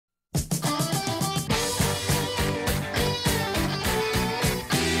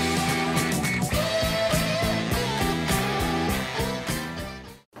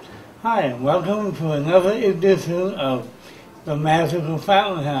Hi, and welcome to another edition of the Magical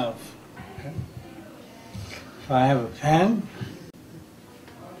Fountain House. Okay. So I have a 10,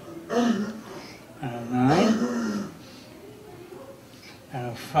 and a 9, and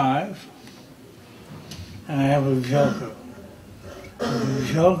a 5, and I have a joker. The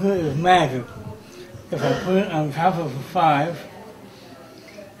joker is magic. If I put it on top of a 5,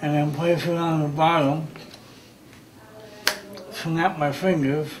 and then place it on the bottom, snap my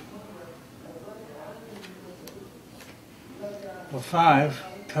fingers, the 5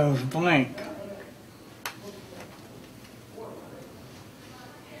 goes blank.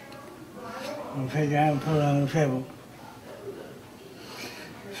 I'll take that and put it on the table.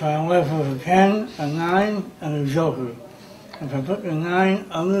 So I'm left with a 10, a 9, and a joker. If I put the 9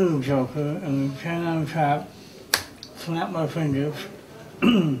 under the joker and the 10 on top, snap my fingers,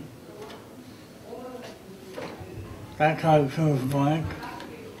 that card goes blank.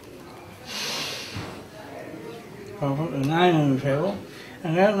 I'll put the 9 on the table,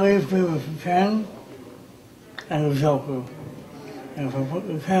 and that leaves me with the 10 and the joker. And if I put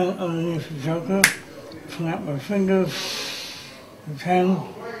the 10 underneath the joker, snap my fingers, the 10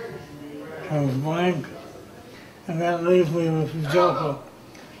 goes blank, and that leaves me with the joker.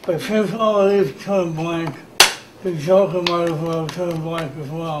 But since all of these turn blank, the joker might as well turn blank as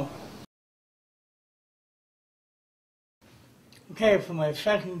well. Okay, for my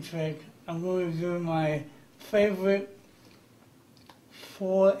second trick, I'm going to do my favorite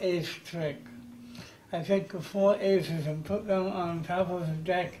 4 ace trick. I take the 4 aces and put them on top of the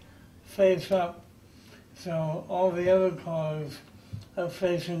deck face up, so all the other cards are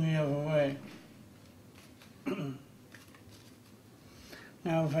facing the other way.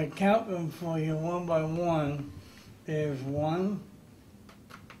 Now if I count them for you one by one, there's 1,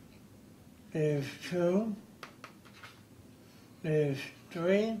 there's 2, there's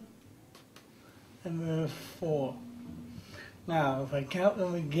 3, and there's 4. Now, if I count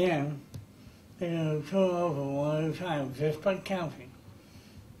them again, they're going to turn over one at a time, just by counting.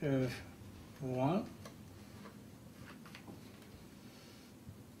 There's 1,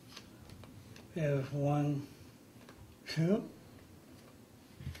 there's 1, 2,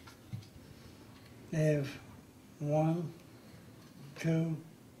 there's 1, 2,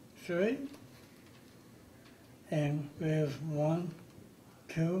 3, and there's 1,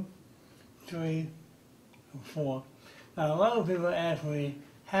 2, 3, and 4. Now a lot of people ask me,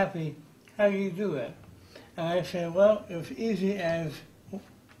 Happy, how do you do that? And I say, well, it's easy as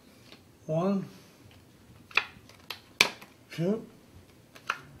 1, 2,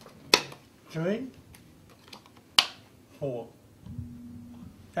 3, 4.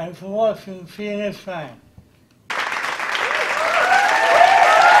 Thanks for watching. See you next time.